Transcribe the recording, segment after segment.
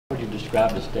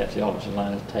describe the steps the offensive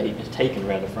line has taken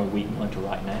rather from week 1 to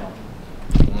right now?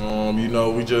 You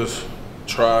know, we just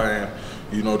try and,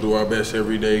 you know, do our best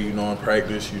every day, you know, in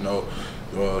practice, you know,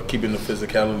 keeping the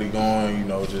physicality going, you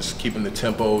know, just keeping the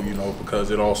tempo, you know,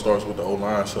 because it all starts with the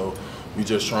O-line. So we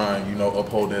just try and, you know,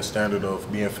 uphold that standard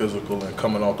of being physical and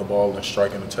coming off the ball and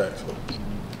striking attack. So.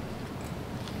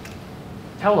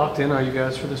 How locked in are you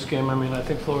guys for this game? I mean, I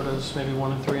think Florida's maybe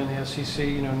 1-3 in the SEC,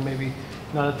 you know, maybe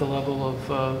not at the level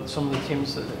of some of the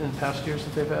teams in past years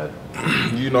that they've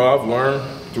had? You know, I've learned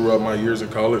throughout my years in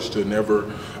college to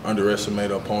never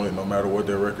underestimate an opponent no matter what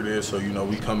their record is. So, you know,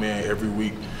 we come in every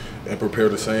week and prepare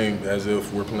the same as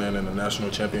if we're playing in a national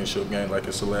championship game, like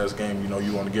it's the last game. You know,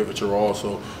 you want to give it your all.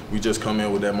 So we just come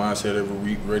in with that mindset every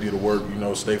week, ready to work, you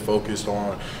know, stay focused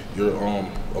on your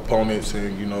opponents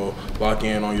and, you know, lock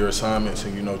in on your assignments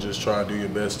and, you know, just try and do your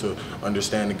best to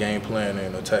understand the game plan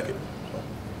and attack it.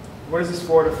 What does this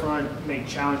Florida front make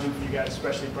challenging for you guys,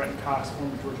 especially Brenton Cox,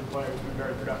 former Georgia player, who's been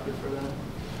very productive for them?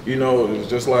 You know, it's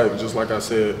just like I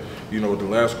said, you know, the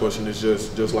last question is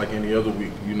just like any other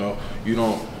week. You know, you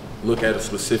don't look at a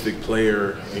specific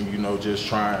player and, you know, just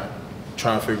try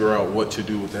and figure out what to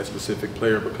do with that specific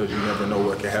player, because you never know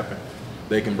what can happen.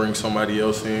 They can bring somebody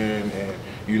else in and,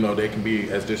 you know, they can be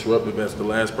as disruptive as the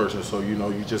last person. So, you know,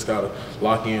 you just got to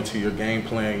lock into your game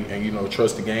plan and, you know,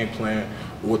 trust the game plan,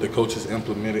 what the coaches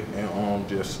implemented, and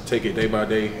just take it day by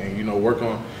day and, you know, work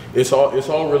on. It's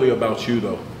all really about you,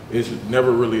 though. It's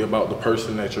never really about the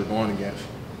person that you're going against,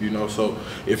 you know. So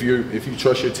if you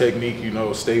trust your technique, you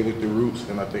know, stay with the roots,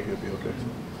 and I think it'll be okay.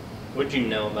 What did you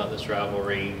know about this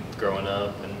rivalry growing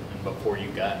up and before you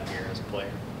got here as a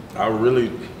player? I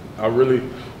really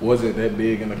wasn't that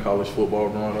big into college football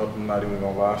growing up. I'm not even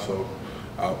gonna lie. So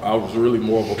I was really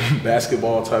more of a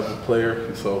basketball type of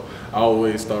player. So I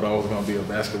always thought I was gonna be a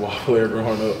basketball player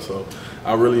growing up. So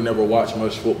I really never watched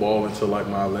much football until like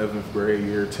my 11th grade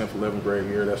year, 10th, 11th grade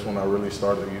year. That's when I really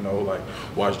started, you know, like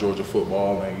watch Georgia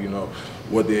football and, you know,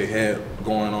 what they had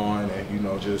going on and, you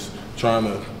know, just trying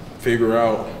to figure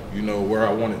out, you know, where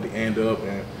I wanted to end up.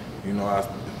 And, you know, I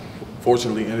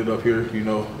fortunately ended up here. You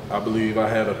know, I believe I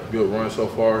had a good run so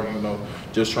far, you know,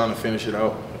 just trying to finish it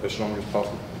out as strong as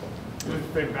possible. Who was your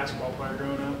favorite basketball player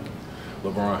growing up?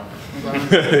 LeBron.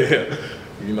 Yeah.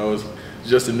 You know, it's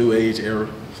just a new age era.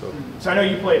 So I know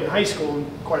you played in high school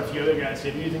and quite a few other guys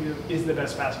did. Who do you think is the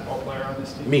best basketball player on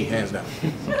this team? Me, hands down.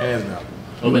 Hands down.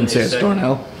 I wouldn't say it's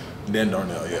Darnell. Then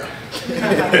Darnell, yeah.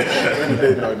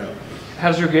 Then Darnell.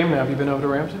 How's your game now? Have you been over to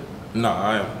Ramsey? No,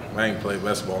 I ain't played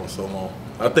basketball in so long.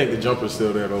 I think the jumper's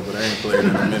still there though, but I ain't played in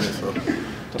a minute. So.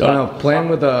 Darnell, playing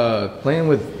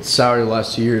with Sauer the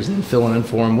last 2 years and then filling in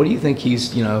for him, what do you think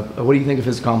what do you think of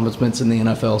his accomplishments in the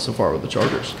NFL so far with the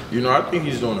Chargers? You know, I think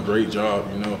he's doing a great job,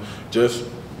 you know, just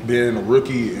being a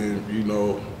rookie and, you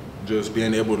know, just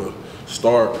being able to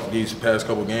start these past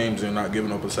couple games and not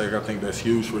giving up a sack. I think that's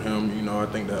huge for him. You know, I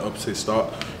think that ups his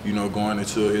stock, you know, going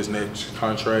into his next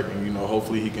contract, and, you know,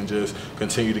 hopefully he can just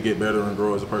continue to get better and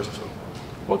grow as a person. So,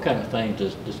 what kind of things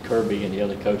does Kirby and the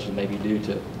other coaches maybe do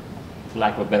to, for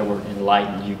lack of a better word,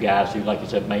 enlighten you guys who, like you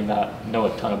said, may not know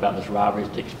a ton about this rivalry,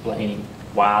 to explaining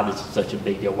why this is such a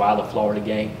big deal, why the Florida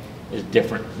game is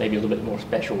different, maybe a little bit more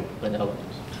special than others?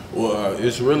 Well,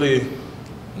 it's really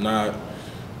not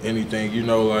anything. You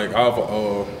know, like I've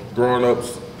growing up,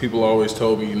 people always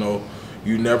told me, you know,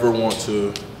 you never want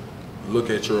to look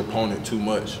at your opponent too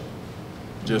much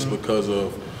just because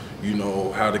of, you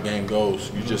know, how the game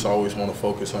goes. You just always want to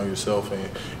focus on yourself and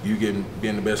you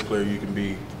being the best player you can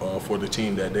be for the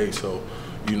team that day. So,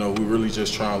 you know, we really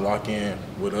just try and lock in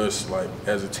with us, like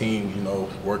as a team, you know,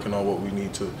 working on what we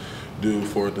need to do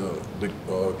for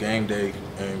the game day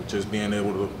and just being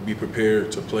able to be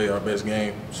prepared to play our best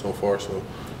game so far. So,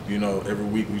 you know, every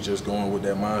week we just going with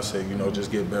that mindset, you know,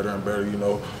 just get better and better. You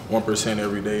know, 1%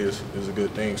 every day is a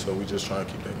good thing, so we just try to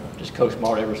keep that going. Does Coach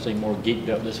Mart ever seem more geeked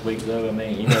up this week, though? I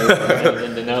mean, you know,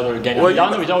 than another game. Well, y'all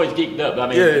know he's always geeked up. I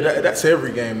mean, yeah, that's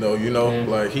every game, though. You know,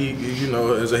 like you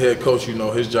know, as a head coach, you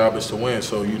know, his job is to win.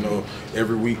 So, you know,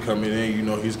 every week coming in, you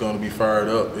know, he's going to be fired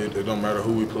up. It don't matter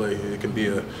who we play. It can be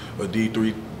a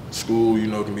D3 school, you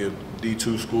know, it can be a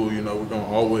D2 school. You know, we're going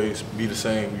to always be the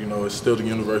same. You know, it's still the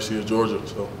University of Georgia.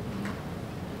 So,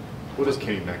 what does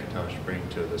Kenny McIntosh bring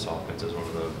to this offense as one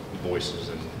of the voices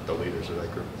and the leaders of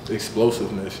that group?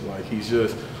 Explosiveness. Like, he's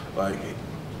just like,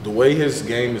 the way his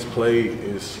game is played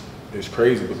is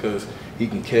crazy because he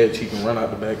can catch, he can run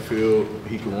out the backfield,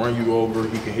 he can run you over,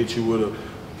 he can hit you with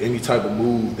any type of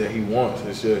move that he wants.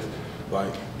 It's just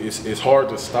like it's hard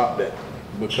to stop that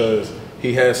because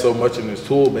he has so much in his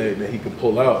tool bag that he can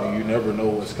pull out and you never know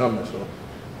what's coming. So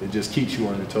it just keeps you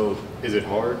on your toes. Is it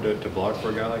hard to block for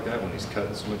a guy like that when he's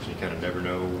cutting so much and you kind of never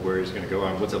know where he's going to go?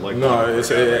 What's it like? No,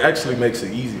 it actually makes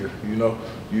it easier, you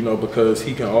know, because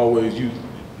he can always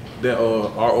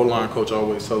our O-line coach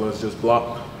always tell us just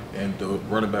block, and the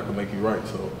running back will make you right.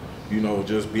 So, you know,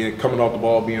 just coming off the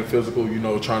ball, being physical, you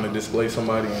know, trying to display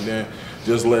somebody, and then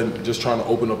just trying to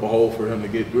open up a hole for him to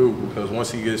get through. Because once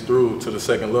he gets through to the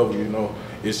second level, you know,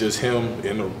 it's just him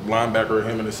and the linebacker,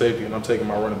 him and the safety, and I'm taking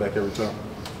my running back every time.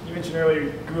 You mentioned earlier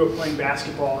you grew up playing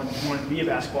basketball and you wanted to be a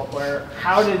basketball player.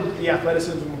 How did the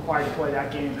athleticism required to play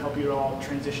that game help you at all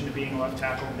transition to being a left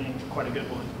tackle and being quite a good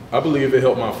one? I believe it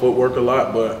helped my footwork a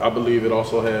lot, but I believe it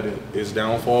also had its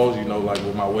downfalls, you know, like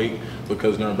with my weight,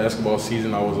 because during basketball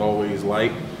season I was always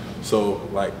light. So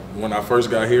like when I first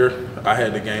got here, I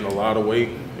had to gain a lot of weight,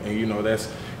 and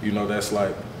that's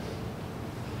like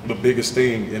the biggest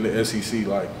thing in the SEC.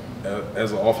 Like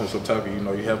as an offensive tackle, you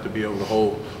know, you have to be able to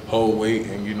hold weight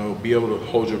and, you know, be able to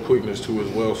hold your quickness too as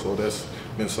well. So that's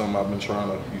been something I've been trying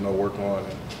to, you know, work on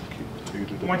and continue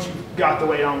to do. Once you got the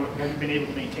weight on, have you been able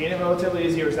to maintain it relatively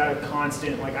easy, or is that a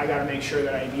constant, like I got to make sure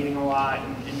that I'm eating a lot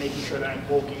and making sure that I'm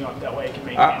bulking up that way I can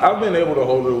maintain it? I've been able to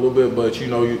hold it a little bit, but, you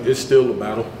know, it's still a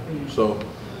battle. So,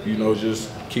 you know,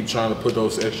 just keep trying to put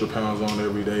those extra pounds on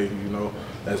every day, you know,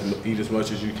 eat as much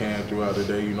as you can throughout the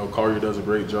day. You know, Carter does a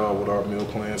great job with our meal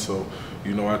plan, so,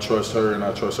 you know, I trust her and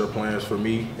I trust her plans for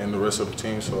me and the rest of the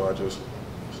team, so I just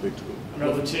stick to it. I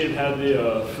know the team had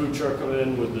the food truck come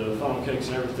in with the funnel cakes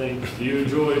and everything. Do you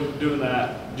enjoy doing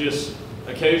that just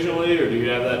occasionally, or do you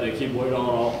have that to keep weight on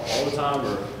all the time?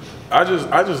 Or I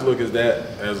just look at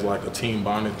that as like a team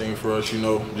bonding thing for us, you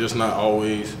know, just not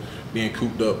always being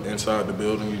cooped up inside the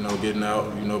building, you know, getting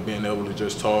out, you know, being able to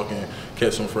just talk and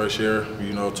catch some fresh air,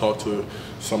 you know, talk to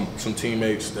some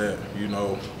teammates that, you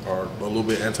know, are a little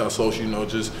bit antisocial, you know,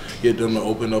 just get them to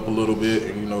open up a little bit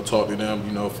and, you know, talk to them,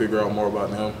 you know, figure out more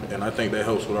about them. And I think that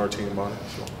helps with our team bonding.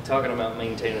 So. Talking about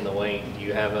maintaining the weight, do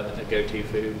you have a go-to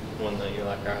food, one that you're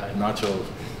like, all right? Nachos.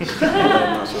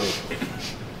 I love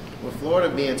nachos. With Florida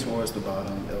being towards the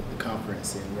bottom of the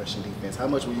conference in rushing defense, how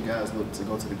much will you guys look to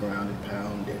go to the ground and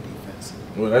pound their defense?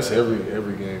 Well, that's every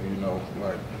game, you know.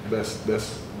 Like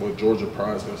that's what Georgia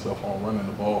prides themselves on, running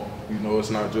the ball. You know, it's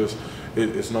not just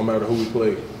it's no matter who we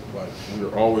play. Like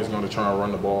we're always going to try and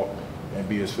run the ball and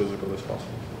be as physical as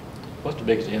possible. What's the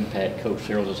biggest impact Coach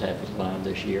Searels has had for the line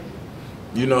this year?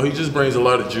 You know, he just brings a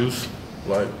lot of juice.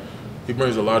 Like he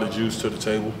brings a lot of juice to the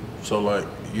table. So like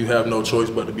you have no choice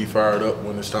but to be fired up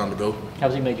when it's time to go.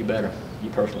 How's he made you better, you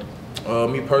personally?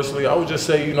 Me personally, I would just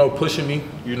say, you know, pushing me,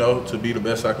 you know, to be the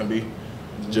best I can be.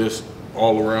 Just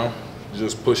all around.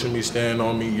 Just pushing me, staying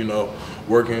on me, you know,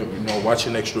 working, you know,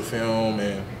 watching extra film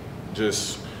and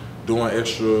just doing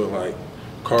extra like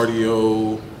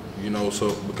cardio, you know,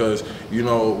 so because, you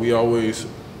know, we always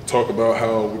talk about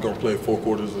how we're gonna play 4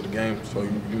 quarters of the game. So,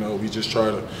 you know, we just try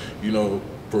to, you know,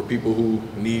 for people who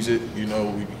needs it, you know,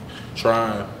 we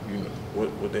try and, you know,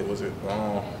 what day was it?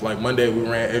 Like Monday we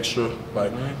ran extra.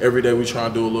 Like every day we try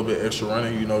and do a little bit extra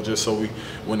running, you know, just so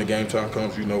when the game time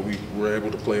comes, you know, we're able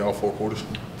to play all 4 quarters.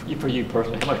 For you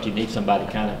personally, how much do you need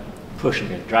somebody kind of pushing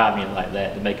and driving you like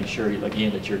that to making sure,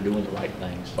 again, that you're doing the right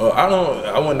things?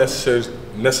 I wouldn't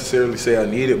necessarily say I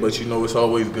need it, but, you know, it's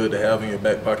always good to have in your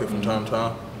back pocket from time to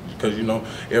time. Because, you know,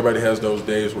 everybody has those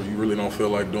days where you really don't feel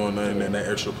like doing nothing, and that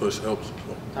extra push helps.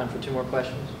 So. Time for 2 more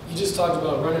questions. You just talked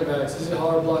about running backs. Is it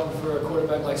hard blocking for a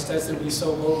quarterback like Stetson to be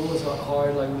so mobile? Is it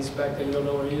hard, like when he's back there, you don't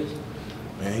know where he is?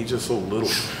 Man, he's just so little.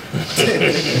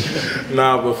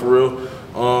 Nah, but for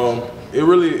real, it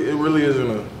really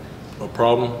isn't a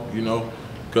problem, you know,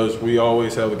 because we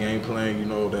always have a game plan, you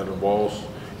know, that involves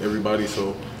everybody.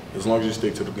 So as long as you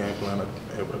stick to the game plan,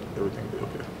 everything will be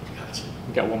okay.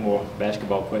 We got one more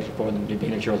basketball question for them.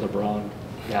 Being that you're a LeBron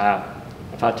guy,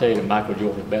 if I tell you that Michael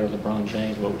Jordan is better than LeBron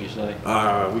James, what would you say?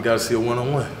 We got to see a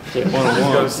one-on-one. See a one-on-one. We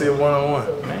got to see a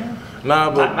one-on-one. Man.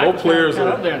 Nah, but both players are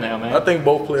up there now, man. I think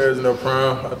both players in their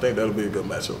prime. I think that'll be a good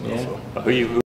matchup. Yeah. So. Who you?